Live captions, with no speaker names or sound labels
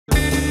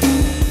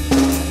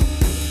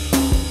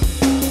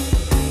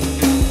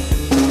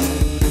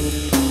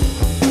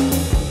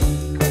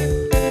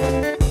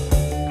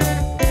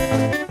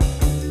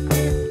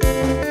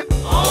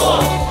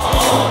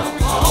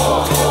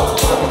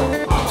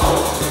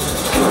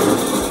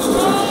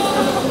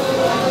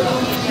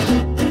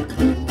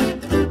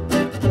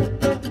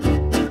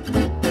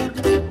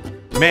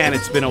Man,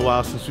 it's been a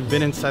while since we've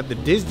been inside the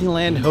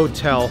Disneyland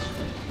Hotel,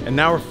 and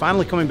now we're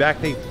finally coming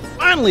back. They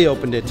finally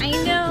opened it. I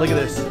know. Look at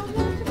this.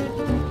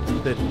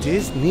 The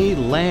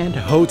Disneyland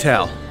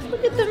Hotel.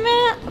 Look at the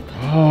map.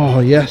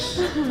 Oh, yes.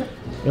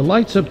 It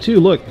lights up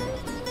too. Look.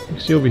 You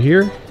see over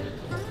here?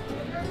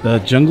 The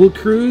Jungle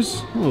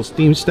Cruise. A little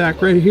steam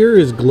stack right here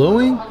is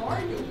glowing.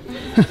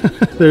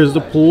 There's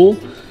the pool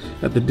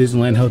at the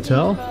Disneyland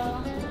Hotel.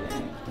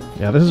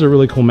 Yeah, this is a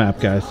really cool map,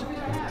 guys.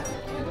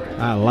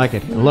 I like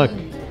it. Look.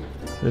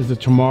 There's the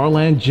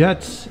Tomorrowland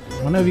Jets.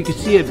 I don't know if you can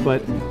see it,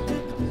 but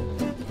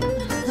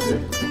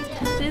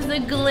there's a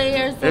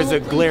glare. So there's a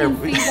glare. You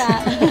can see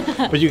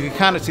that. But you can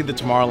kind of see the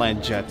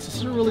Tomorrowland Jets. This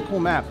is a really cool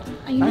map.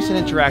 Nice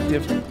and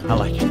interactive. I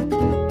like it.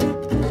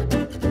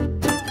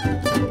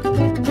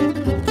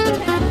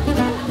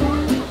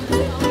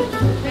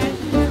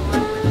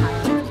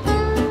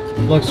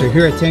 Look, so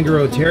here at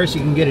Tangaroa Terrace,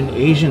 you can get an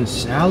Asian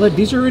salad.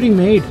 These are already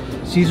made.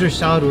 Caesar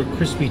salad with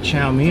crispy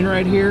chow mein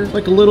right here.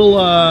 Like a little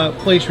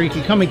place where you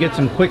can come and get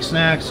some quick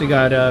snacks. You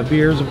got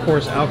beers, of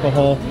course,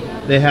 alcohol.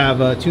 They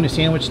have a tuna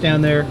sandwich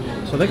down there.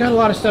 So they got a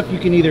lot of stuff you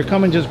can either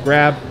come and just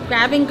grab.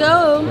 Grab and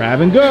go. Grab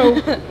and go.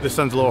 The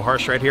sun's a little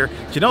harsh right here.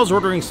 Janelle's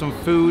ordering some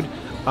food.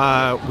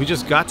 We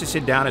just got to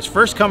sit down. It's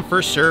first come,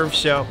 first serve.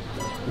 So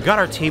we got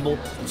our table.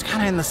 It's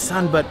kind of in the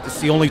sun, but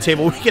it's the only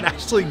table we can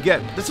actually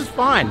get. This is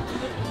fine.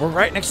 We're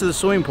right next to the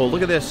swimming pool.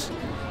 Look at this.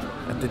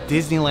 At the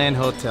Disneyland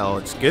Hotel.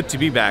 It's good to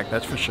be back,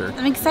 that's for sure.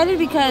 I'm excited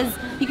because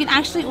you can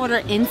actually order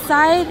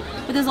inside,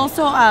 but there's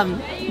also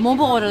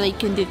mobile order that you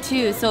can do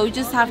too. So we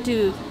just have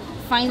to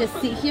find a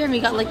seat here, and we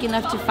got lucky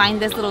enough to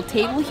find this little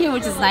table here,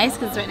 which is nice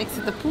because it's right next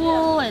to the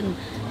pool and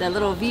the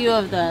little view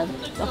of the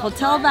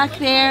hotel back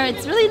there.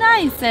 It's really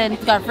nice, and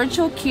we've got a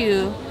virtual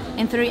queue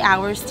in 3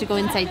 hours to go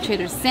inside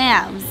Trader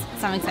Sam's.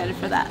 So I'm excited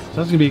for that.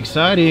 That's gonna be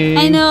exciting.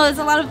 I know, there's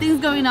a lot of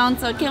things going on,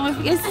 so I can't wait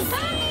for you guys to see.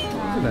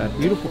 Look at that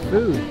beautiful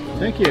food.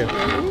 Thank you.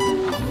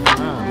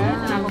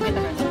 Wow.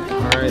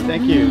 All right,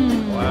 thank you.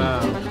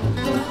 Wow.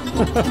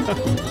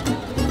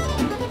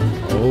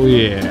 Oh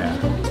yeah.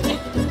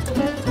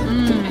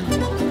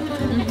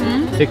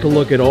 Take a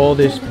look at all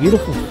this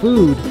beautiful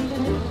food.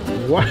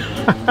 Wow,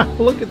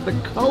 look at the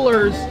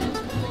colors.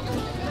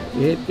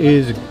 It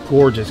is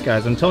gorgeous,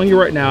 guys. I'm telling you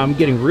right now, I'm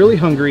getting really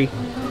hungry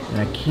and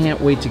I can't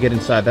wait to get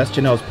inside. That's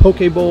Janelle's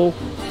poke bowl.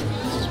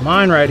 This is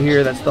mine right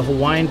here. That's the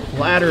Hawaiian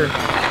Platter.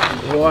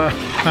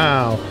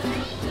 Wow.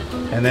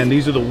 And then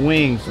these are the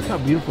wings. Look how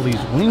beautiful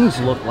these wings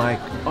look like.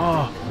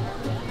 Oh.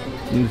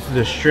 And this is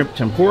the shrimp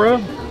tempura.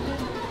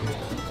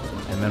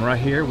 And then right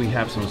here we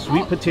have some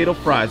sweet potato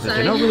fries that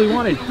Janelle really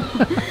wanted.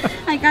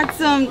 I got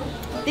some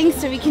things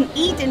so we can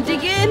eat and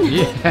dig in.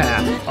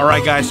 Yeah. All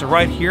right, guys. So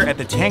right here at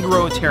the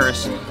Tangaroa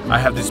Terrace, I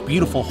have this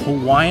beautiful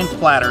Hawaiian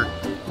platter.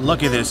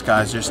 Look at this,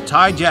 guys. There's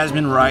Thai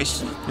jasmine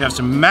rice. You have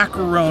some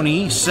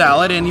macaroni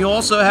salad, and you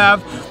also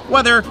have,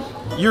 whether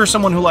you're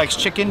someone who likes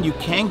chicken, you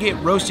can get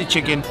roasted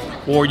chicken,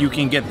 or you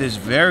can get this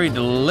very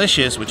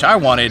delicious, which I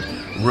wanted,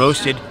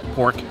 roasted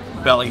pork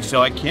belly.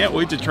 So I can't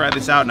wait to try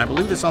this out, and I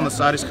believe this on the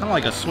side is kind of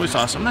like a soy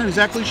sauce. I'm not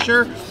exactly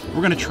sure.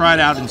 We're gonna try it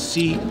out and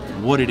see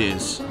what it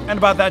is. And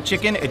about that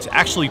chicken, it's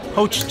actually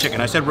poached chicken.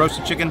 I said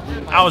roasted chicken,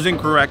 I was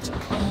incorrect.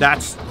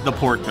 That's the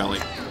pork belly.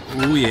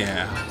 Oh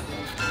yeah.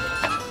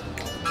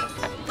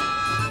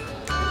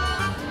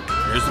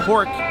 Here's the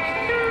pork.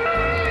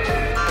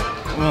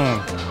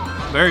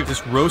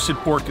 This roasted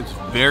pork is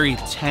very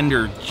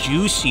tender,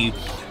 juicy,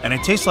 and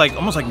it tastes like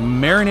almost like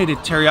marinated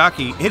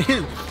teriyaki. It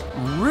is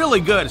really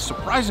good.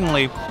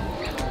 Surprisingly,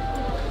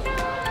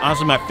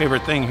 honestly, my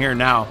favorite thing here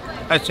now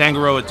at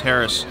Tangaroa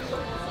Terrace.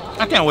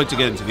 I can't wait to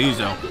get into these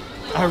though.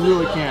 I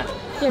really can't.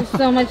 There's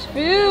so much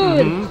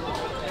food.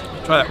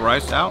 Try that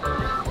rice out.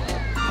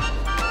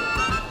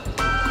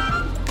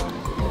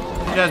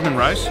 Jasmine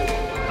rice.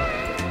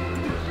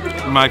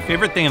 My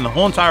favorite thing in the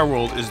whole entire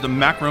world is the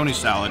macaroni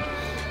salad.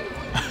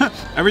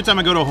 Every time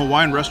I go to a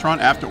Hawaiian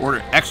restaurant, I have to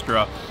order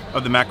extra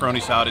of the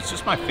macaroni salad. It's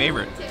just my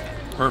favorite.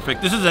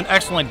 Perfect. This is an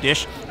excellent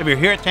dish. If you're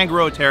here at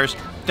Tangaroa Terrace,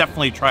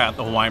 definitely try out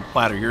the Hawaiian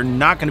platter. You're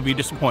not going to be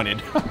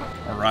disappointed.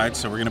 All right,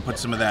 so we're going to put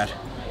some of that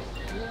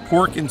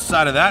pork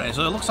inside of that.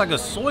 So it looks like a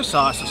soy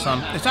sauce or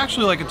something. It's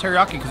actually like a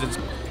teriyaki because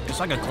it's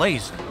like a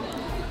glaze.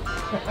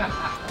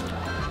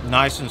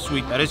 Nice and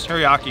sweet. That is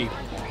teriyaki.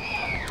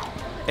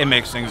 It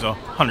makes things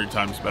 100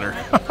 times better.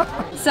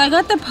 So I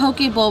got the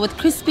poke bowl with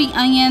crispy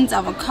onions,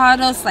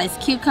 avocado, sliced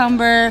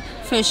cucumber,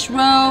 fish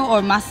roe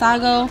or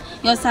masago.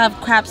 You also have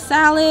crab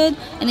salad,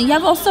 and then you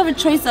have also a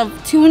choice of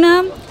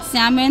tuna,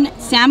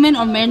 salmon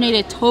or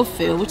marinated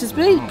tofu, which is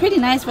really pretty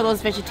nice for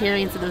those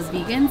vegetarians and those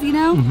vegans, you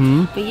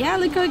know? But yeah,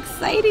 look how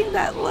exciting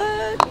that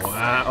looks.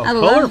 Wow,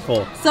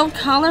 colorful. So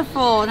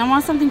colorful, and I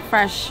want something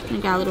fresh. I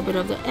got a little bit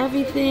of the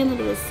everything, a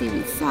little bit of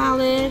seaweed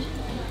salad,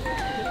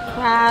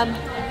 crab.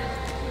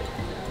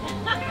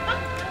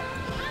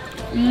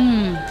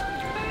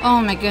 Oh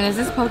my goodness,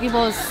 this poke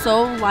bowl is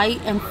so light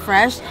and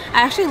fresh.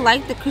 I actually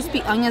like the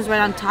crispy onions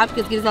right on top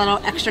because it gives a little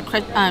extra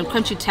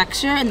crunchy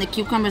texture, and the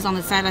cucumbers on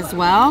the side as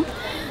well.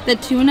 The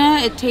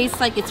tuna, it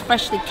tastes like it's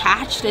freshly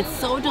catched. It's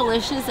so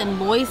delicious and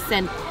moist,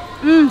 and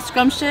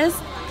Scrumptious.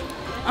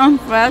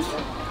 Fresh.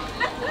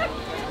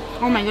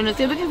 Oh my goodness, if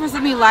you're looking for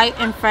something light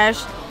and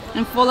fresh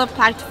and full of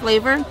packed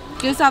flavor,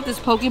 get yourself this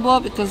poke bowl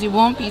because you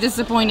won't be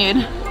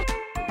disappointed.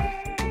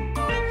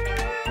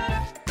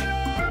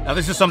 Now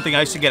this is something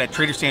I used to get at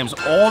Trader Sam's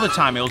all the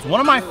time. It was one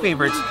of my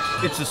favorites.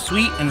 It's the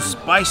sweet and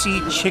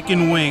spicy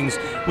chicken wings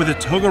with a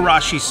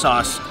togarashi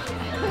sauce.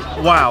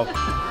 Wow.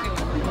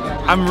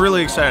 I'm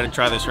really excited to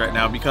try this right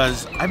now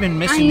because I've been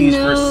missing these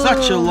for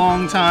such a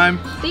long time.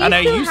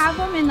 They used to have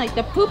them in like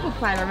the poo-poo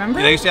platter, remember?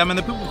 Yeah, they used to have them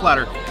in the poo-poo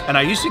platter. And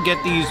I used to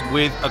get these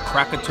with a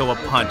Krakatoa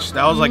Punch.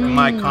 That was like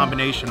my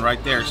combination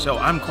right there. So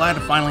I'm glad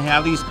to finally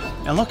have these.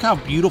 And look how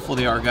beautiful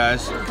they are,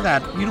 guys. Look at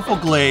that beautiful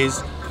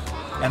glaze.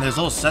 And there's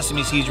little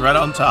sesame seeds right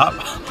on top.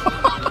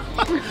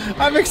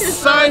 I'm excited.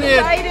 So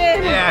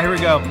excited. Yeah, here we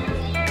go.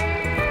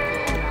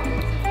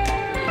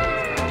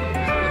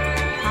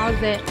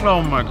 How's it?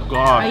 Oh my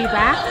God. Are you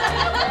back?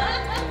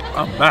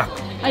 I'm back.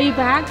 Are you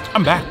back?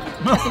 I'm back.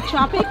 The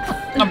tropics?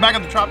 I'm back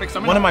at the tropics.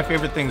 One of my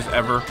favorite things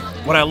ever.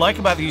 What I like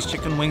about these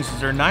chicken wings is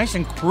they're nice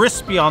and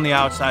crispy on the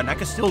outside, and I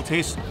can still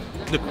taste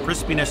the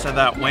crispiness of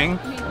that wing.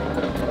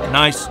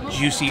 Nice,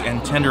 juicy,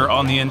 and tender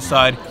on the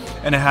inside.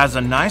 And it has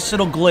a nice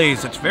little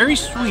glaze that's very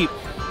sweet,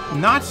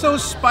 not so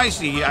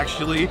spicy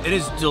actually. It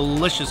is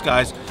delicious,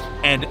 guys.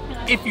 And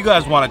if you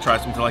guys want to try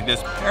something like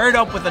this, pair it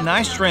up with a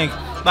nice drink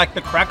like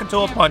the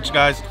Krakatoa Punch,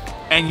 guys,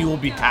 and you will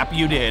be happy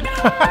you did. And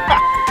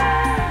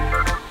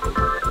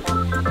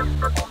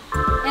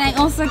I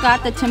also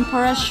got the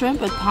tempura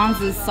shrimp with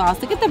ponzu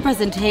sauce. Look at the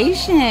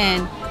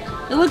presentation.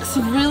 It looks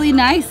really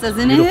nice,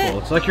 doesn't Beautiful.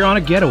 it? It's like you're on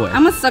a getaway.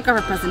 I'm a sucker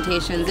for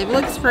presentations. If it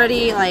looks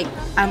pretty, like,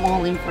 I'm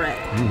all in for it.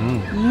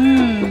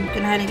 Go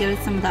ahead and give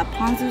it some of that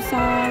ponzu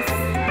sauce.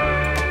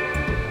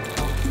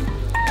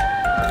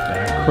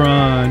 That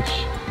crunch.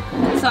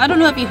 So I don't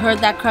know if you heard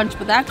that crunch,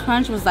 but that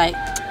crunch was like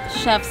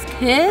chef's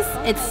kiss.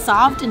 It's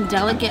soft and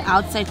delicate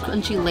outside,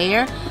 crunchy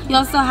layer. You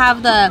also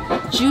have the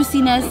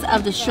juiciness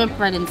of the shrimp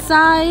right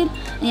inside.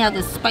 And you have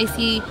the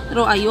spicy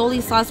little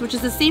aioli sauce, which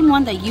is the same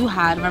one that you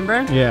had,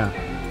 remember? Yeah.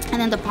 And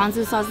then the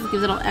ponzu sauce gives it a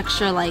little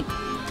extra, like,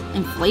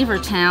 in Flavor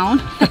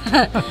Town.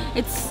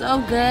 It's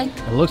so good.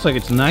 It looks like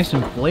it's nice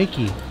and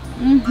flaky.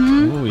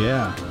 Oh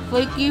yeah.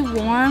 Flaky,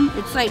 warm.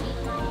 It's like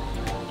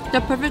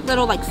the perfect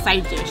little, like,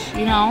 side dish,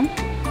 you know?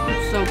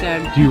 It's so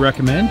good. Do you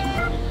recommend?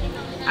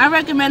 I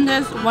recommend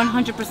this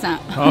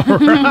 100%. All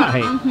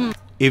right.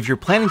 If you're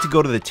planning to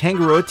go to the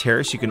Tangaroa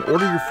Terrace, you can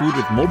order your food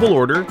with mobile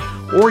order,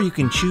 or you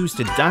can choose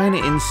to dine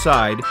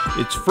inside.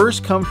 It's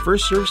first come,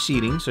 first serve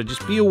seating, so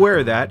just be aware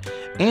of that.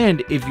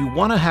 And if you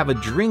want to have a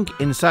drink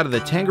inside of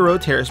the Tangaroa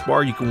Terrace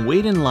bar, you can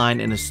wait in line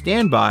in a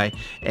standby,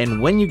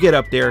 and when you get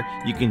up there,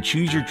 you can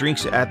choose your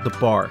drinks at the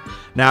bar.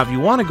 Now, if you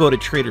want to go to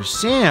Trader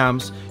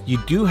Sam's, you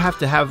do have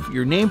to have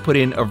your name put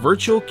in a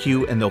virtual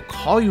queue, and they'll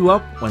call you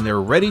up when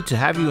they're ready to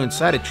have you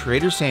inside of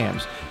Trader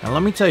Sam's. Now,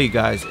 let me tell you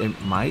guys, it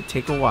might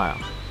take a while.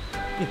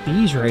 Look at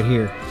these right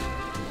here.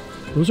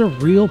 Those are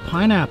real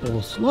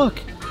pineapples. Look,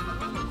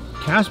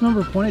 cast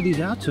member pointed these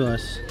out to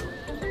us.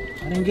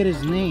 I didn't get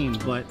his name,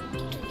 but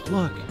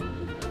look,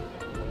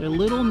 they're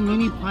little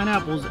mini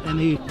pineapples, and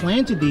they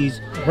planted these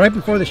right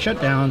before the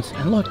shutdowns.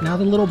 And look, now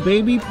they're little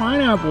baby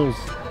pineapples.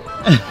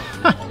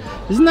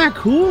 Isn't that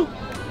cool?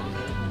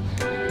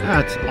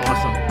 That's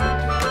awesome.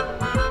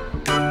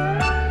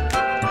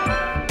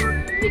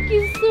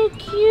 Mickey's so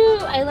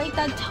cute. I like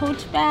that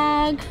tote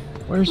bag.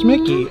 Where's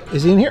Mickey?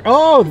 Is he in here?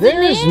 Oh,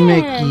 there's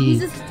Mickey. He's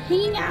just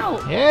hanging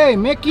out. Hey,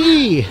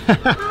 Mickey.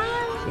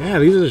 Yeah,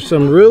 these are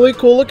some really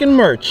cool looking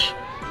merch.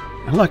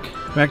 And look,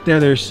 back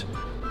there, there's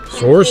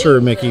Sorcerer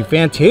Mickey,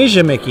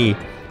 Fantasia Mickey.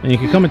 And you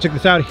can come and check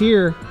this out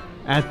here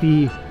at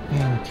the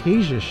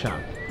Fantasia shop.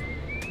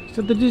 It's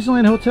at the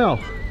Disneyland Hotel.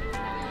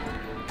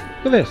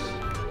 Look at this.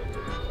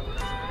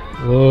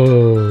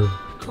 Whoa.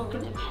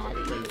 Coconut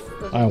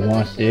patties. I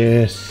want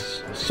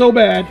this so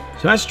bad.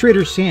 So that's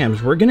Trader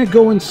Sam's. We're gonna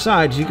go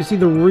inside so you can see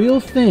the real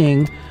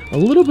thing a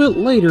little bit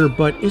later,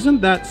 but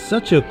isn't that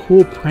such a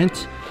cool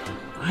print?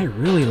 I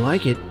really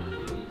like it.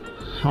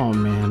 Oh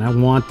man, I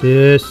want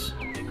this.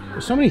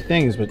 There's so many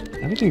things, but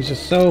everything's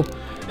just so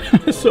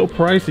so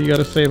pricey. You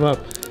gotta save up.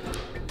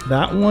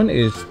 That one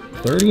is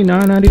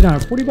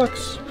 $39.99, 40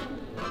 bucks.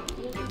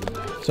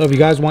 So if you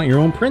guys want your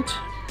own print,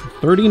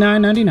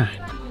 $39.99.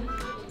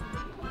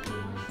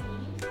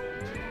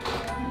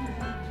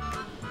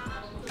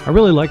 I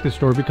really like this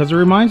store because it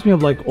reminds me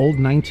of like old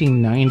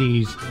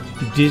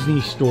 1990s Disney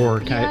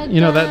store kind of,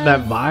 you know,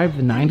 that vibe,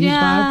 the 90s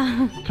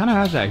vibe. Kind of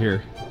has that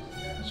here.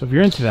 So if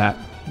you're into that,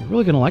 you're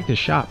really gonna like this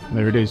shop.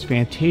 There it is,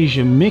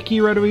 Fantasia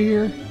Mickey right over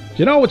here.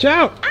 You know, watch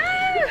out!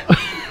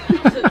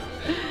 Ah!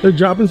 They're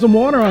dropping some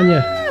water on you.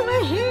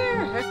 My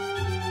hair.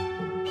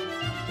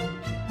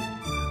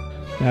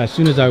 Now, as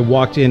soon as I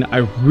walked in, I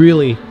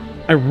really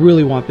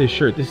want this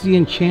shirt. This is the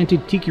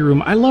Enchanted Tiki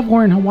Room. I love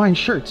wearing Hawaiian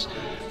shirts.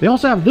 They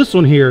also have this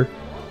one here.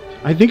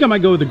 I think I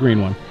might go with the green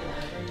one.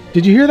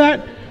 Did you hear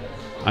that?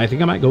 I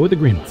think I might go with the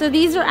green one. So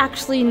these are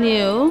actually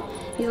new.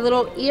 These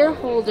little ear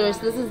holders.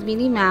 This is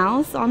Minnie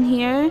Mouse on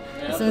here.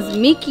 This is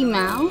Mickey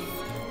Mouse.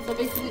 So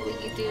basically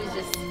what you do is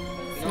just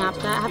snap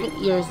that. I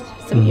have ears,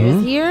 some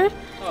ears here.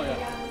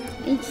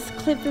 And you just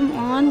clip them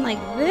on like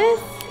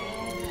this.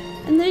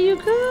 And there you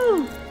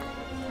go.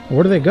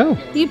 Where do they go?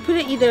 You put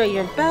it either in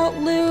your belt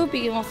loop.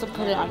 You can also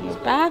put it on your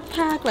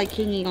backpack, like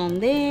hanging on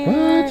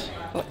there. What?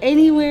 Or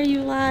anywhere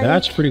you like.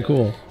 That's pretty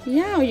cool.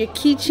 Yeah, or your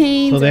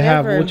keychains. So they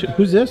whatever. have,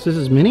 who's this? This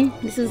is Minnie?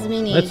 This is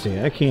Minnie. Let's see.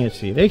 I can't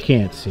see. They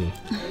can't see.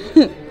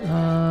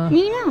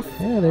 Minnie Mouse.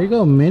 Yeah, there you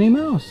go. Minnie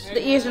Mouse.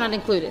 The ears are not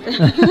included.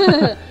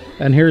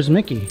 And here's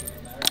Mickey.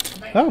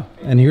 Oh,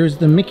 and here's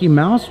the Mickey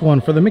Mouse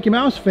one for the Mickey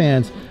Mouse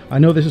fans. I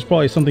know this is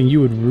probably something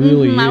you would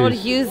really use. I would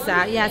use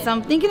that, yeah. So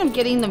I'm thinking of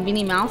getting the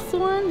Minnie Mouse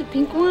one, the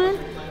pink one.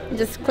 And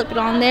just clip it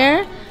on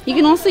there. You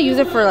can also use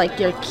it for like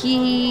your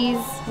keys,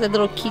 the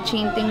little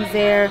keychain things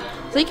there.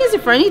 So you can use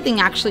it for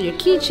anything actually. Your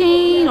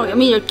keychain, or I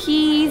mean your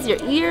keys,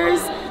 your ears.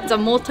 It's a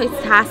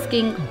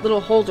multitasking little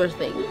holder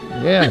thing.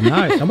 Yeah,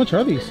 nice. How much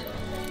are these?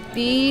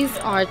 These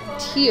are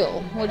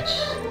teal, which...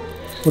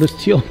 What is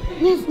teal?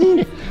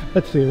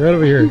 Let's see, right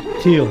over here.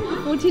 Teal.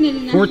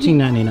 $14.99.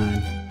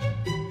 $14.99.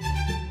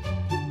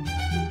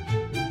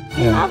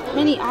 You have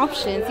many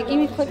options. You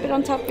can even clip it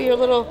on top of your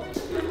little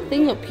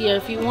thing up here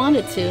if you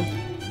wanted to.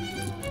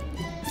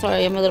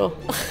 Sorry, I'm a little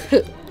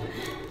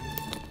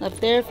up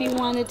there if you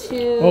wanted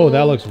to. Oh,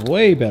 that looks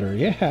way better.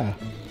 Yeah.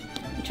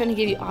 I'm trying to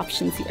give you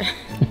options here.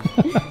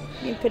 You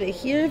can put it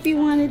here if you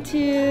wanted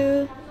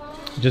to.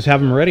 Just have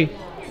them ready.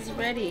 It's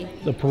ready.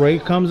 The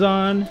parade comes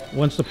on.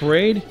 Once the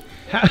parade,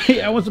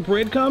 once the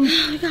parade comes,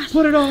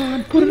 put it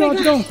on. Put it on.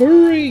 Go,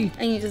 hurry.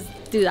 And you just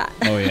do that.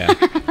 Oh yeah.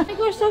 Oh my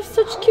gosh, they have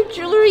such cute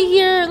jewelry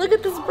here. Look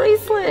at this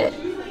bracelet.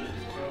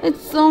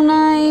 It's so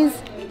nice.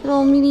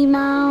 Little Minnie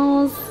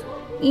Mouse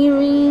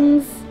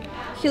earrings.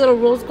 Cute little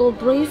rose gold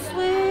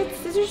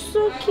bracelets. These are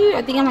so cute.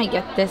 I think I might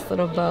get this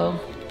little bow.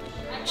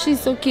 She's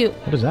so cute.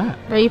 What is that?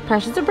 Very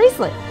precious. A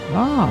bracelet.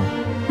 Ah,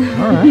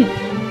 all right.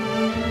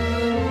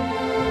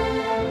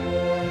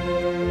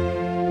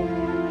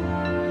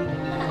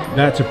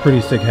 That's a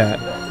pretty sick hat.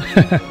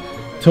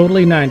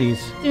 Totally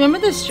 90s. Remember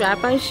the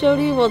strap I showed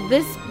you? Well,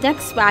 this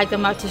next bag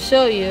I'm about to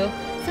show you,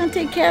 it's gonna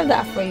take care of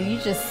that for you. You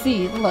just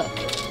see, look.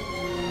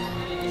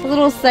 It's a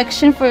little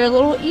section for your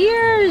little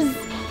ears.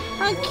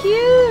 How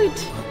cute.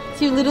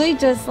 So you literally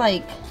just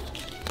like,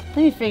 let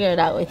me figure it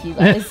out with you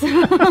guys. So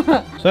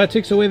that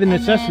takes away the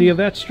necessity of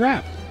that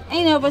strap.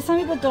 I know, but some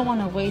people don't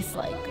want to waste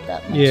like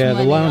that much Yeah,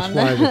 the money on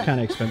Loungeflies that. are kind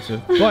of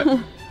expensive. But,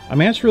 I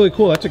mean, that's really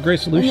cool. That's a great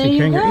solution to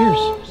carrying your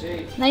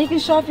ears. Now you can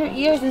show off your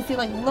ears and see,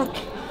 like, look.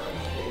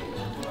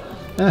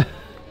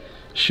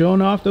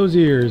 Showing off those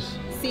ears.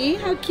 See?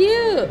 How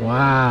cute.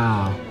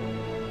 Wow.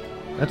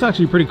 That's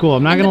actually pretty cool.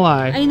 I'm not going to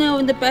lie. I know,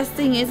 and the best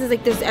thing is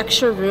like there's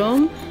extra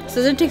room. So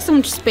it doesn't take so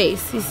much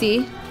space, you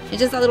see? It's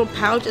just that little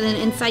pouch, and then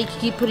inside you can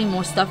keep putting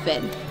more stuff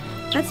in.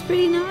 That's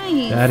pretty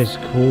nice. That is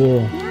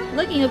cool. Yeah,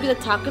 look, you'll be the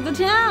talk of the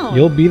town.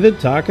 You'll be the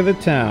talk of the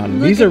town.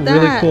 Look These are at really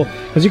that. cool.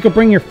 Because you could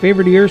bring your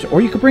favorite ears,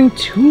 or you could bring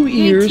two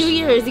ears. 2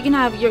 ears. You can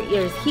have your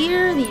ears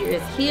here, the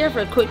ears here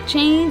for a quick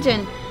change,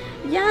 and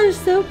yeah, they're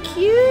so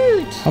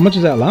cute. How much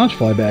is that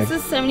Loungefly bag?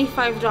 This is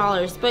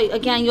 $75, but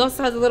again, you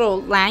also have a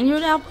little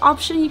lanyard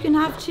option you can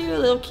have too, a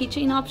little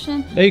keychain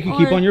option. That you can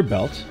keep on your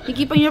belt. You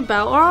keep on your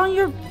belt or on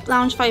your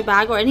Loungefly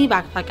bag or any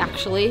backpack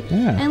actually.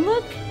 Yeah. And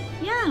look,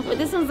 yeah, but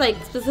this one's like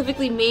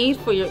specifically made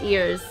for your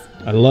ears.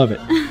 I love it.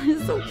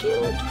 It's so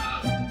cute.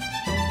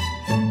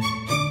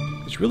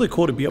 It's really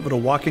cool to be able to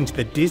walk into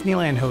the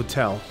Disneyland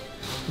Hotel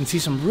and see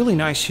some really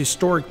nice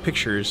historic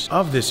pictures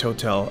of this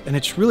hotel. And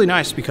it's really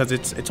nice because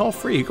it's all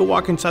free. You can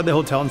walk inside the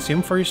hotel and see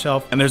them for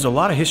yourself. And there's a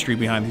lot of history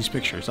behind these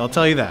pictures, I'll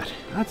tell you that.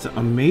 That's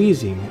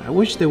amazing. I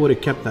wish they would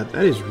have kept that.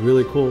 That is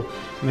really cool.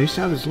 And they used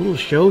to have this little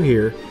show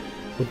here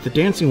with the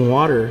dancing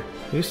water.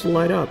 They used to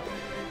light up.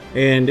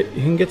 And you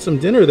can get some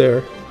dinner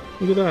there.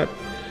 Look at that.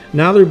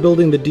 Now they're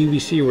building the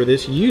DVC where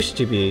this used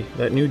to be,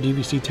 that new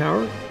DVC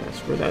tower. That's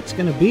where that's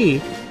gonna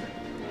be.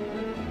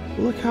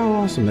 Look how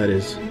awesome that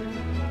is.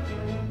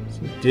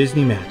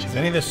 Disney magic. Does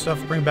any of this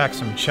stuff bring back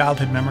some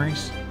childhood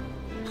memories?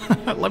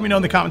 Let me know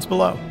in the comments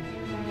below.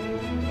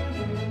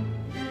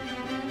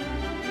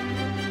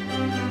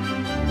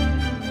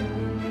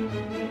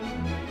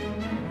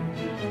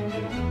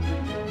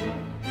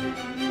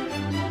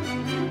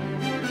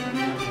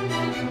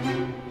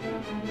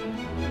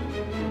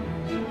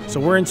 So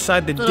we're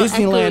inside the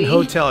Disneyland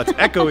Hotel. It's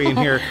echoey in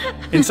here,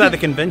 inside the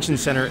convention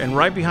center, and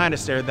right behind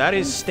us there, that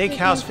is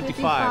Steakhouse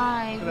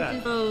 55. Look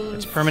at that.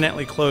 It's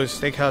permanently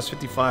closed, Steakhouse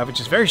 55, which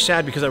is very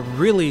sad because I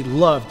really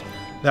loved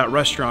that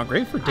restaurant.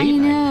 Great for date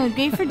night. I know,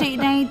 great for date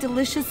night,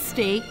 delicious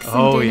steaks and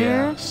Oh dinner.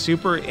 yeah,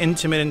 super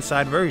intimate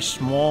inside, very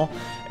small.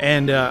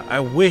 And I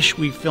wish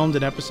we filmed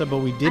an episode, but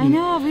we didn't. I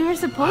know, we were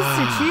supposed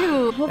to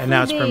too. Hopefully And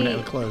now it's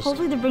permanently closed.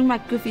 Hopefully they bring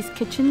back Goofy's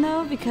Kitchen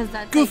though, because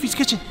that's Goofy's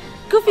Kitchen.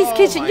 Goofy's Oh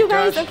Kitchen. my You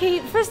guys, gosh. okay,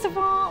 first of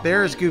all,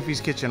 There's Goofy's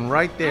Kitchen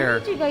right I there.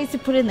 need you guys to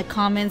put in the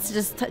comments,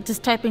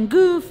 just type in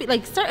Goofy,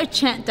 like start a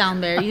chant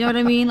down there, you know what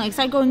I mean? Like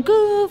start going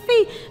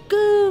Goofy,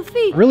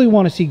 Goofy. I really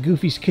want to see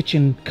Goofy's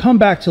Kitchen come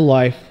back to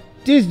life.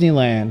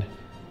 Disneyland.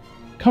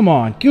 Come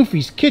on,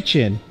 Goofy's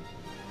Kitchen.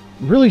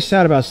 really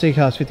sad about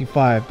Steakhouse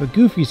 55, but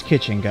Goofy's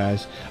Kitchen,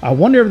 guys. I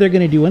wonder if they're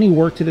going to do any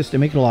work to this to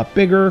make it a lot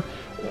bigger.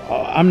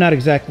 I'm not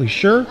exactly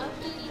sure.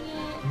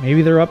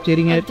 Maybe they're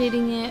updating it.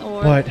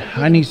 But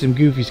I need some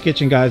Goofy's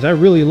Kitchen, guys. I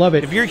really love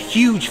it. If you're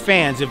huge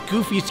fans of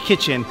Goofy's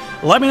Kitchen,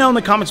 let me know in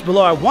the comments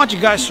below. I want you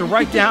guys to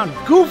write down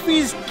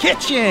Goofy's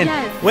Kitchen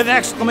with an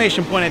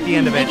exclamation point at the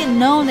end of it. Make it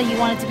known that you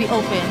want it to be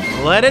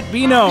open. Let it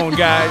be known,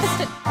 guys.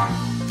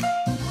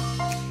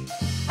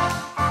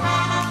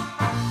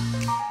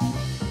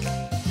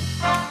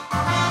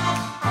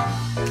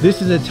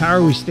 This is the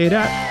tower we stayed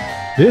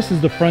at. This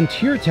is the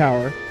Frontier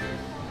Tower.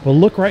 But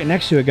look right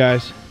next to it,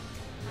 guys.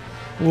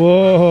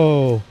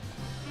 Whoa.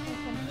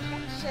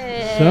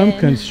 Some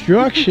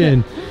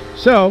construction.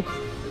 So,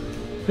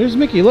 there's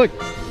Mickey, look.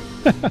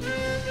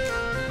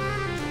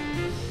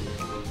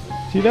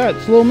 See that?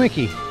 It's little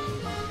Mickey.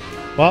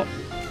 Well,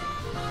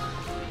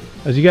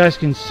 as you guys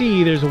can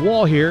see, there's a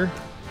wall here.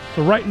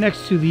 So right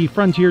next to the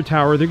Frontier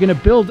Tower, they're going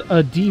to build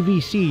a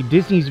DVC,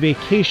 Disney's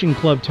Vacation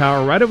Club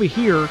Tower, right over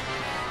here.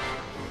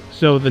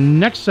 So the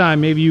next time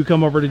maybe you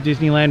come over to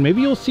Disneyland, maybe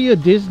you'll see a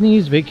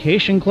Disney's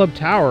Vacation Club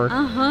Tower.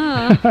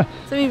 It's gonna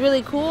be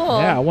really cool.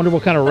 Yeah, I wonder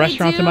what kind of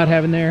restaurants they might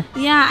have in there.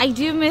 Yeah, I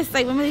do miss,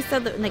 like, remember they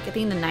said that, like, I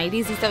think in the 90s, they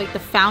used to have, like, the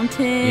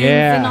fountains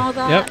and all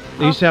that. Yep,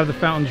 they used to have the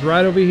fountains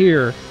right over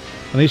here.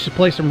 And they used to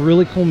play some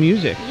really cool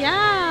music.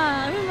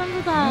 Yeah, I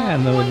remember that. Yeah,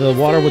 and the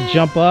water would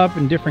jump up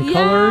in different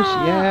colors.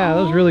 Yeah,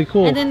 that was really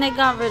cool. And then they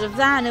got rid of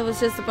that, and it was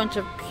just a bunch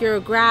of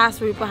pure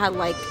grass where people had,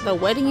 like, the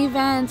wedding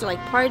events or,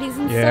 like, parties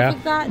and stuff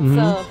like that.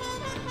 So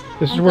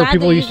this is where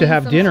people used to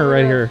have dinner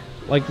right here.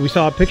 Like, we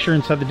saw a picture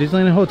inside the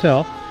Disneyland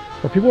Hotel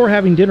where people were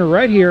having dinner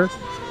right here,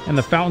 and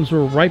the fountains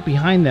were right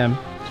behind them.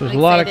 So there's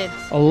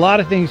a lot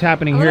of things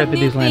happening here at the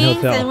Disneyland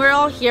Hotel. And we're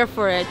all here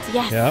for it.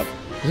 Yes. Yep.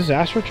 Is this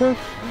AstroTurf?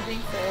 I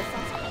think so. It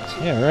sounds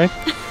crunchy. Yeah, right?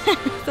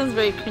 Sounds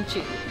very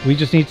crunchy. We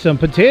just need some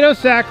potato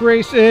sack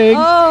racing.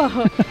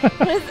 Oh,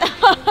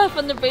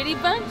 from the Brady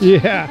Bunch?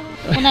 Yeah.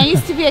 When I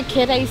used to be a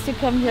kid, I used to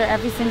come here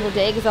every single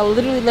day because I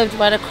literally lived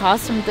right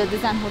across from the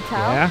Disneyland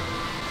Hotel. Yeah.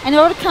 And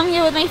I would come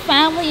here with my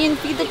family and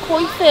feed the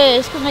koi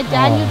fish because my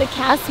dad knew the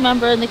cast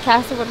member, and the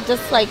cast member would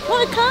just like,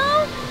 want to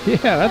come?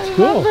 Yeah, that's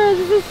cool.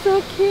 This is so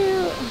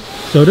cute.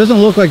 So it doesn't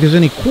look like there's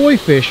any koi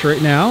fish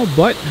right now,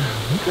 but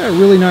we've got a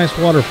really nice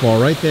waterfall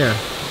right there.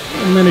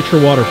 A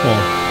miniature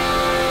waterfall.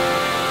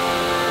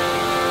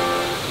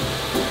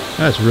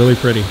 That's really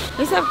pretty.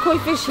 We used to have koi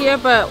fish here,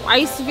 but I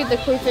used to feed the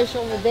koi fish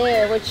over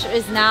there, which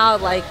is now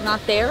like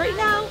not there right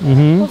now.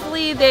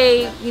 Hopefully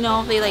they, you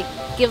know, they like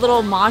give a little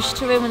homage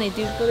to it when they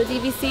do go to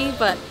DVC,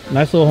 but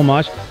nice little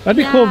homage. That'd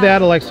be cool if they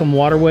added like some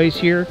waterways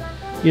here,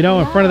 you know,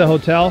 in front of the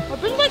hotel. Or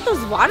bring back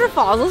those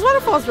waterfalls. Those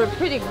waterfalls were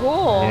pretty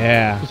cool.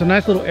 Yeah. There's a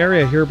nice little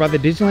area here by the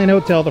Disneyland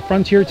Hotel, the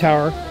Frontier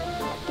Tower.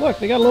 Look,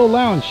 they got a little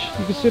lounge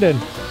you can sit in.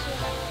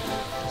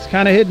 It's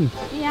kind of hidden.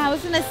 Yeah, I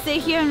was gonna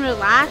sit here and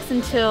relax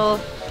until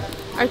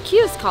our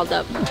queue is called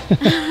up.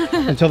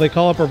 Until they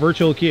call up our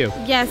virtual queue.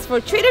 Yes,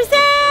 for Trader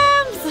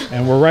Sam's.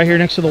 And we're right here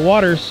next to the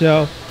water,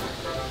 so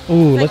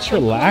ooh, let's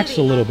relax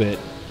a little bit.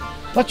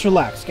 Let's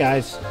relax,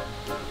 guys.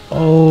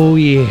 Oh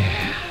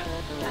yeah,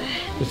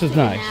 this is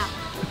nice.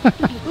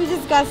 We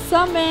just got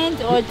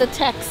summoned, or the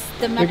text.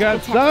 We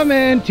got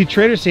summoned to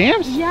Trader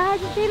Sam's? Yeah,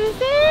 to Trader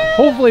Sam's.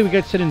 Hopefully we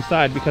get to sit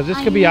inside because this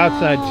could be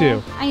outside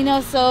too. I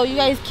know, so you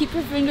guys keep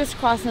your fingers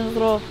crossed in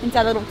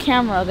inside the little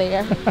camera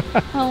there.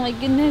 Oh my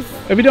goodness.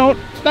 If we don't,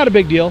 it's not a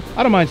big deal.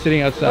 I don't mind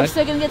sitting outside. We're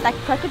still gonna get that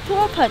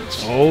Krakatoa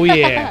Punch. Oh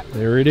yeah,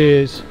 there it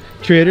is.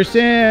 Trader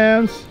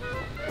Sam's.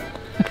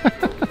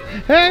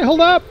 Hey, hold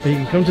up. You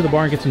can come to the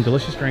bar and get some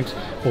delicious drinks,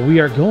 but we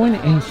are going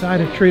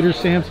inside of Trader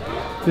Sam's.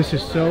 This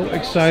is so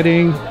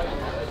exciting.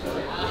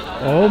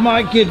 Oh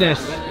my goodness.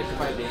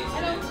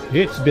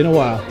 It's been a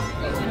while.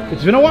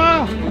 It's been a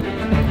while.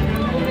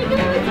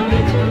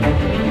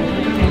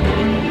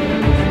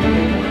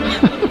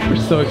 We're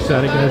so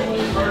excited, guys.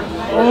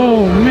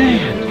 Oh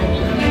man.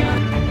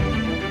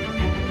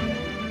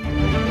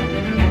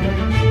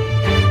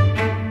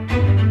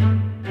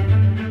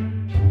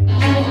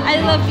 I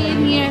love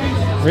being here.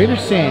 Trader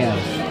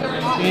Sam's.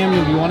 And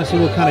if you want to see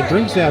what kind of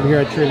drinks they have here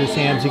at Trader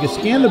Sam's, you can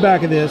scan the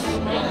back of this,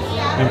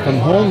 and from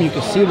home you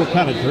can see what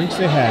kind of drinks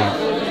they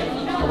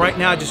have. Right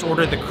now I just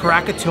ordered the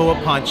Krakatoa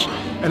Punch,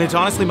 and it's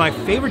honestly my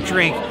favorite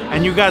drink,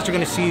 and you guys are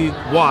going to see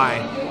why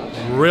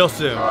real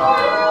soon.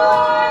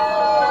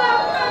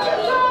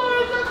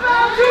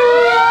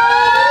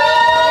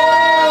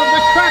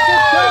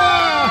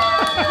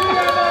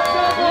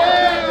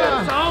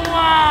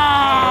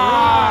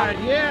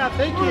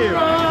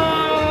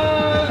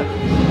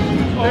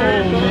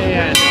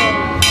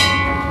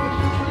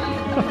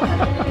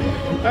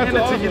 That's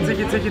awesome.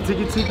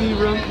 Tiki,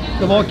 bro.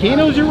 The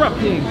volcano's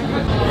erupting.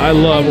 I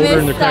love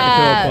ordering the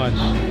Krakatoa Punch.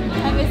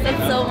 I miss it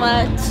so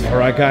much. All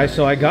right, guys,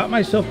 so I got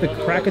myself the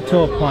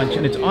Krakatoa Punch,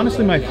 and it's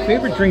honestly my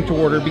favorite drink to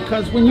order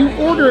because when you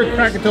order a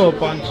Krakatoa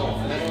Punch,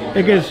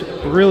 it gets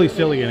really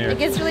silly in here. It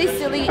gets really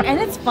silly, and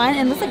it's fun,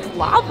 and it looks like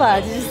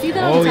lava. Did you see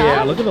that on top? Oh,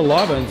 yeah, look at the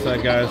lava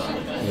inside, guys.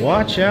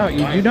 Watch out.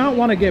 You do not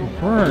want to get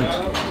burnt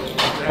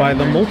by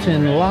the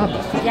molten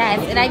lava. Yes,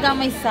 and I got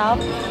myself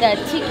the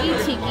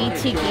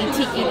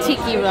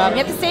tiki rum. You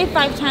have to say it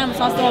 5 times,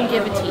 or else they won't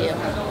give it to you.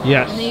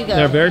 Yes, And there you go.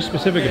 they're very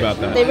specific about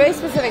that. They're very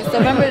specific, so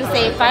remember to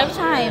say it 5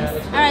 times.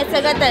 All right, so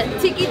I got the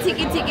tiki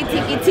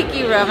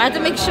rum. I have to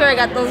make sure I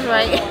got those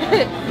right.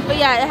 But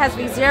yeah, it has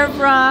reserve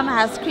rum, it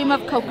has cream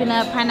of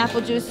coconut,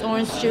 pineapple juice,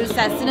 orange juice,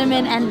 has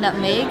cinnamon and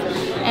nutmeg,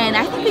 and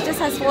I think it just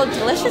has full of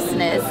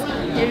deliciousness.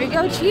 Here we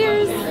go,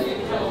 cheers.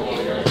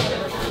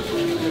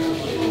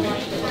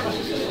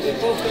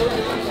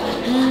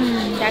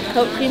 That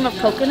cream of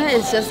coconut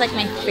is just like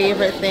my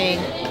favorite thing.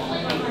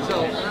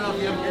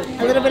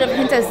 A little bit of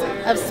hint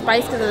of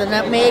spice because of the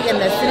nutmeg and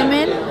the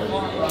cinnamon.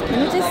 Let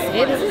me just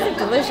say, this is a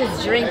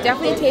delicious drink.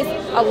 Definitely tastes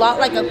a lot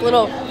like a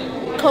little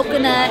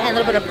coconut and a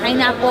little bit of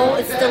pineapple.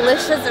 It's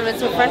delicious and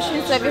it's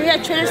refreshing. So if you're here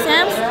at Trader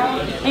Sam's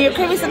and you're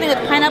craving something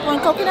with pineapple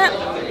and coconut,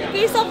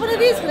 get yourself one of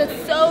these because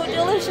it's so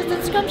delicious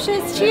and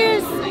scrumptious.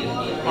 Cheers!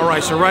 All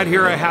right, so right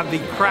here I have the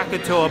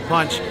Krakatoa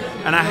Punch,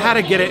 and I had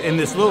to get it in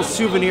this little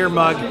souvenir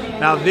mug.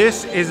 Now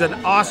this is an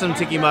awesome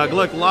tiki mug.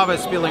 Look, lava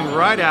is spilling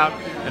right out,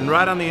 and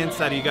right on the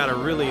inside you got a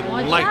really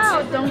Watch light.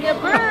 out, don't get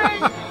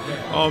burned.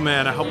 Oh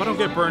man, I hope I don't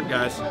get burnt,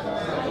 guys.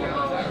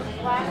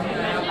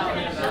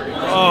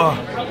 Oh,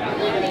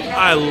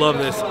 I love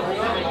this.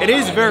 It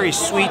is very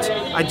sweet.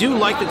 I do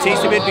like the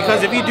taste of it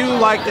because if you do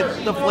like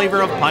the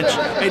flavor of punch,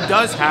 it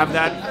does have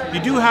that.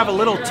 You do have a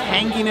little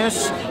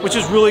tanginess, which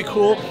is really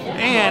cool,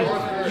 and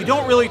you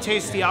don't really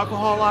taste the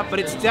alcohol a lot, but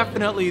it's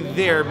definitely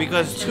there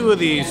because 2 of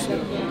these,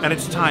 and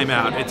it's time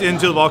out. It's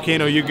into the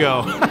volcano you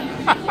go.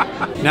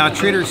 Now,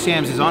 Trader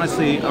Sam's is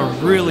honestly a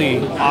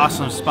really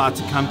awesome spot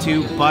to come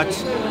to, but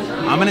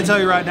I'm gonna tell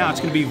you right now, it's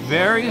gonna be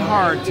very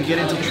hard to get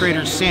into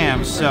Trader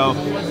Sam's, so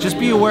just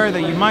be aware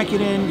that you might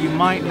get in, you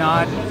might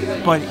not,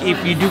 but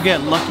if you do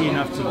get lucky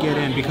enough to get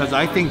in, because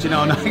I think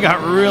Janelle and I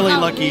got really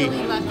lucky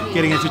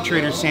getting into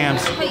Trader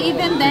Sam's. But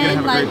even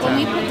then, like when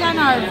we put down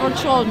our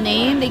virtual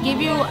name, they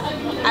give you,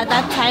 at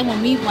that time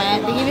when we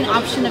went, they give you an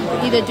option of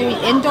either doing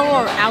indoor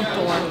or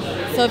outdoor.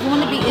 So if you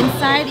want to be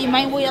inside, you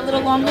might wait a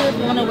little longer. If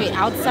you want to wait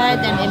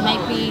outside, then it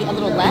might be a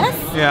little less.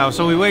 Yeah,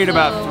 so we waited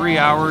about 3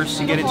 hours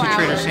to get into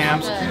Trader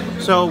Sam's.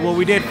 So what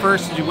we did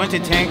first is we went to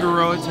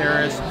Tangaroa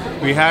Terrace.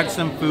 We had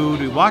some food.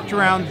 We walked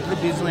around the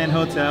Disneyland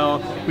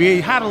Hotel. We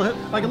had a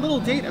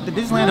little date at the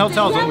Disneyland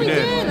Hotel. Is what we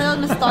did. A little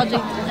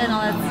nostalgic and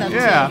all that stuff.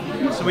 Yeah,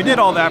 too. so we did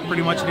all that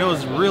pretty much, and it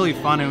was really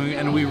fun,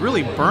 and we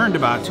really burned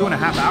about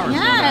 2.5 hours.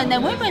 Yeah, and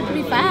then we went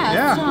pretty fast.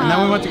 Yeah, and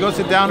then we went to go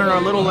sit down in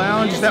our little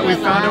lounge that we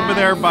found over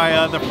there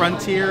by the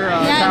Frontier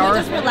Tower. Yeah, we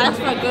just relaxed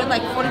for a good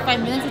 45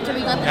 minutes until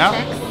we got the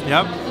checks.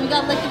 Yep. And we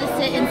got lucky to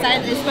sit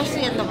inside,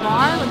 especially at the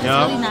bar, which is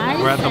really nice.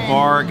 We're at the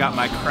bar, got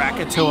my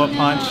Krakatoa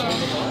Punch.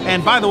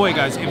 And by the way,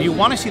 guys, if you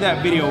want to see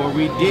that video where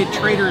we did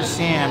Trader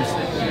Sam's,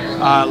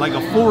 like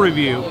a full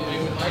review,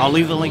 I'll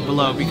leave the link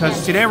below,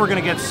 because today we're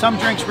going to get some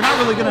drinks. We're not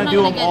really going to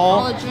do them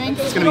all. The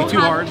drinks. It's going to be too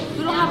hard.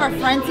 We don't have our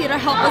friends here to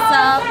help us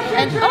out.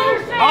 And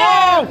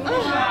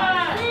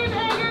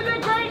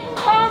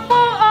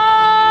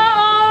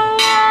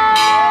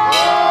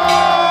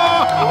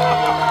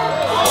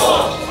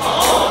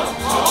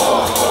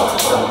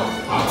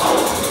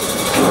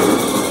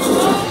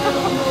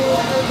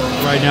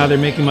Right now they're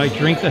making my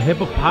drink the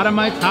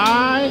hippopotami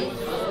Thai.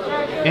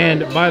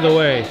 And by the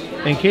way,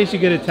 in case you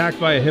get attacked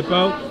by a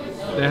hippo,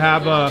 they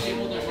have a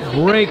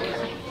break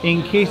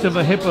in case of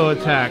a hippo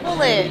attack.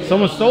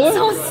 Someone stole it?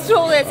 Someone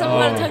stole it. Someone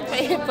got attacked by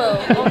a hippo.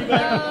 Oh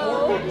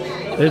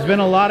no. There's been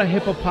a lot of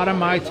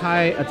hippopotami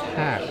Thai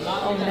attacks.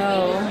 Oh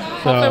no.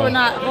 Hopefully we're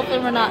not,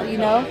 we're not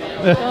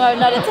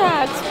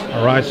attacked.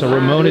 All right, so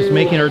Ramon is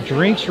making her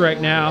drinks right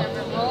now.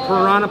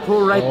 Piranha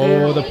pool right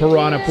there. Oh, the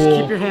piranha pool.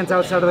 Just keep your hands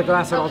outside of the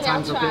glass at all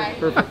times, okay?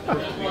 Perfect.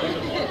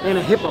 And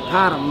a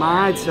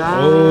hippopotami Thai.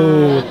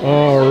 Oh,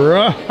 all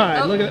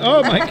right. Look at,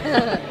 oh my God.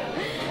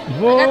 I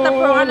got the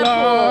piranha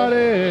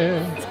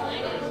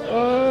pool.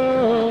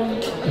 Oh.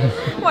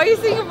 Why are you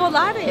singing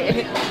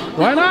volare?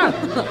 Why not?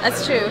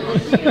 That's true.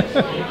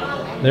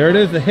 There it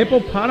is, the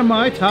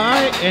hippopotami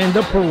Thai and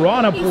the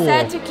piranha pool. He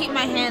said to keep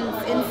my hands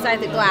inside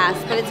the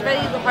glass, but it's very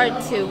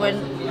hard to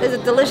when there's a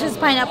delicious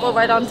pineapple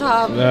right on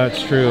top.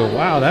 That's true.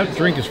 Wow, that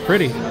drink is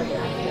pretty.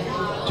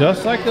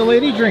 Just like the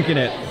lady drinking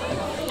it.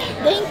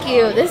 Thank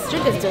you. This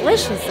drink is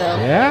delicious though.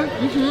 Yeah?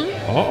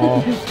 Mm-hmm.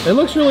 Uh-oh. It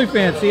looks really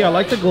fancy. I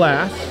like the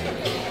glass.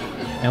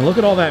 And look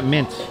at all that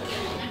mint.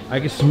 I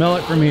can smell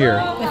it from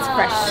here. It's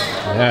fresh.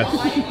 Yes.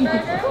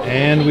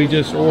 And we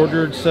just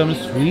ordered some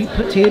sweet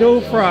potato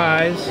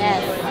fries.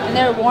 Yes. And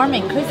they're warm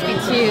and crispy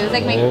too. It's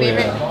like my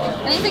favorite.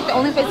 Yeah. I think it's like the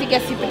only place you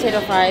get sweet potato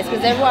fries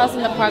because everywhere else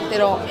in the park they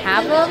don't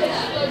have them.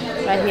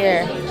 Right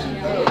here.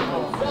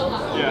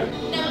 Yeah.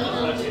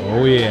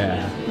 Oh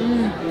yeah.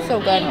 So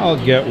good. I'll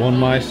get one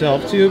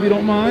myself too if you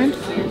don't mind.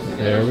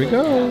 There we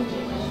go.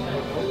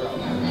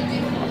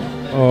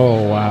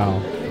 Oh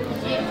wow.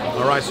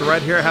 All right, so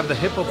right here I have the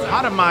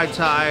hippopotami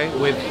Thai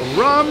with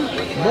rum,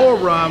 more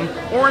rum,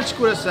 orange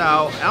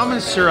curacao,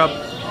 almond syrup,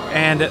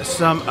 and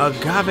some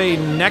agave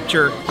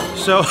nectar.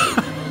 So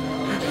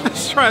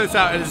let's try this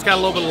out, and it's got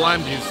a little bit of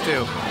lime juice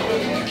too.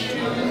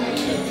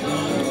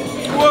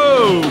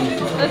 Whoa!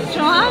 That's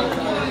strong?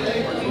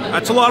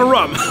 That's a lot of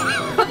rum.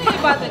 Okay,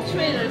 about the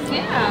traders,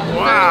 yeah.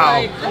 Wow.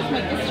 Like, let's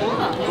make it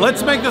strong.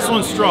 Let's make this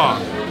one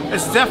strong.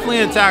 It's definitely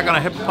an attack on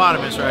a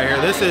hippopotamus right here.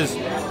 This is,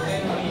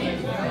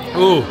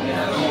 ooh.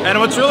 And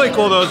what's really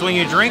cool though is when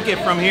you drink it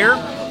from here,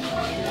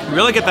 you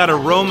really get that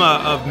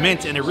aroma of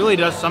mint, and it really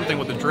does something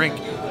with the drink.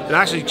 It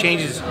actually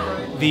changes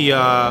the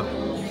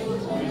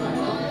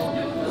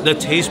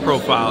taste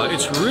profile.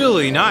 It's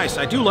really nice.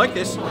 I do like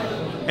this,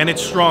 and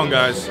it's strong,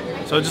 guys.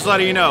 So just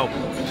letting you know,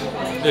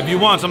 if you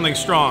want something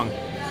strong,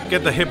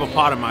 get the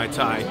hippopotami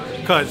tie,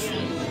 because,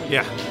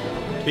 yeah,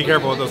 be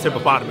careful with those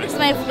hippopotamus.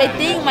 My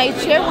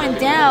chair went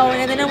down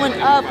and then it went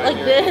up like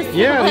this.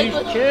 Yeah, like,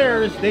 these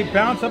chairs, they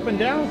bounce up and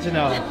down,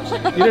 Janelle.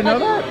 You didn't know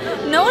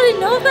that? No, I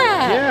didn't know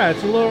that. Yeah,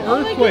 it's a little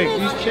earthquake.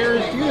 These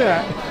chairs do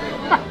that.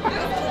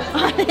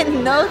 I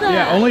didn't know that.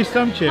 Yeah, only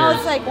some chairs. I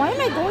was like, why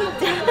am I going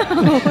down?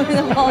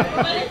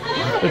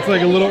 It's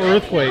like a little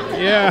earthquake,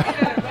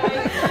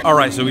 yeah. All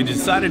right, so we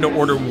decided to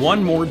order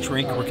one more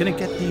drink. We're gonna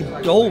get the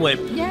Dole Whip.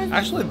 Yes.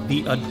 Actually,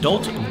 the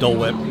adult Dole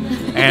Whip.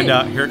 And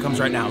here it comes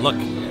right now, look.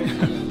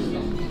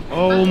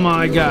 Oh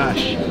my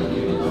gosh.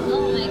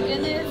 Oh my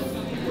goodness.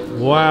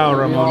 Wow,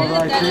 Ramon.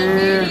 Right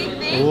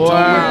here.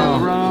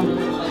 Wow.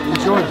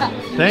 Enjoy.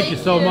 Thank you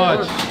so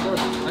much.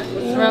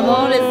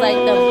 Ramon is like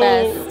the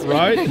best.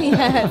 Right?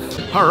 Yes.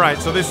 All right,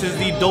 so this is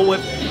the Dole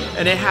Whip,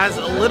 and it has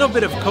a little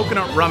bit of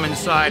coconut rum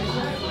inside.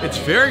 It's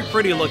very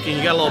pretty looking.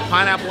 You got a little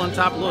pineapple on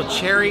top, a little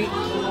cherry,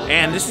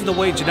 and this is the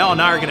way Janelle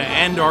and I are gonna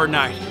end our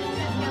night.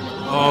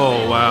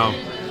 Oh, wow.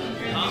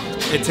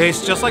 It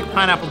tastes just like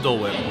pineapple Dole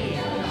Whip.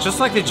 Just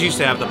like the juice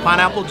they have, the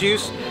pineapple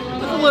juice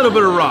with a little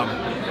bit of rum.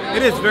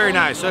 It is very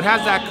nice. So it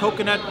has that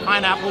coconut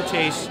pineapple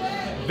taste,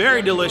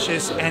 very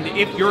delicious. And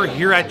if you're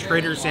here at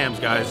Trader Sam's,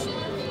 guys,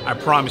 I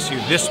promise you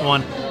this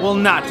one will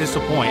not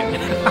disappoint.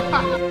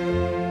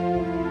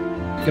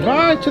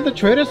 Goodbye to the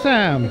Trader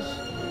Sam's.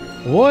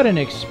 What an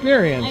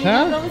experience, I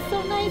know, that was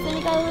so nice, and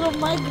we got a little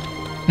mug.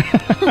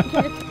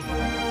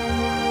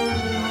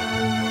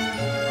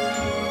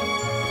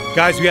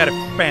 Guys, we had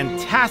a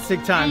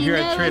fantastic time here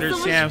at Trader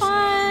Sam's.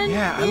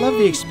 Yeah, I love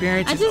the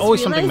experience. It's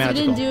always something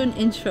magical. We didn't do an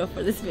intro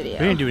for this video.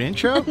 We didn't do an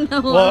intro? No.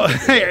 Well,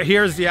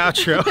 here's the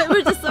outro.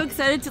 We're just so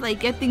excited to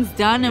like get things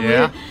done, and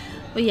here's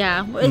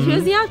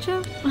the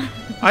outro.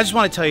 I just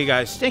want to tell you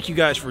guys, thank you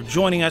guys for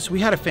joining us.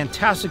 We had a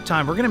fantastic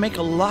time. We're going to make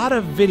a lot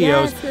of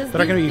videos that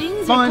are going to be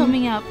things fun. Are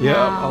coming up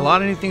now. A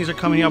lot of new things are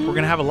coming up. We're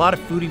going to have a lot of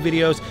foodie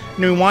videos.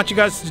 And we want you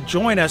guys to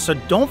join us. So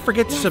don't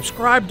forget to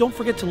subscribe. Don't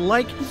forget to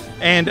like.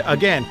 And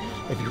again,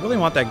 if you really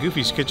want that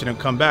Goofy's Kitchen to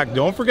come back,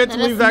 don't forget to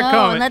leave that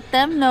comment. Let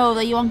them know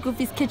that you want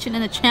Goofy's Kitchen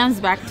and the Trams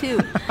back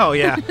too. Oh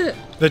yeah,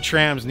 the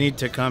Trams need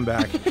to come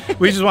back.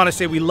 We just want to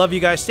say we love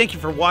you guys. Thank you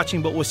for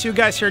watching, but we'll see you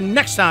guys here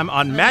next time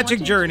on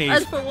Magic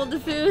Journeys.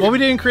 Well, we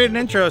didn't create an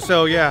intro,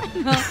 so yeah.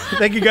 No.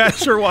 Thank you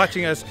guys for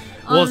watching us.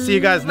 We'll see you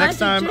guys next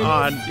time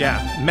on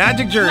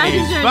Magic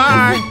Journeys.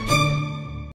 Bye.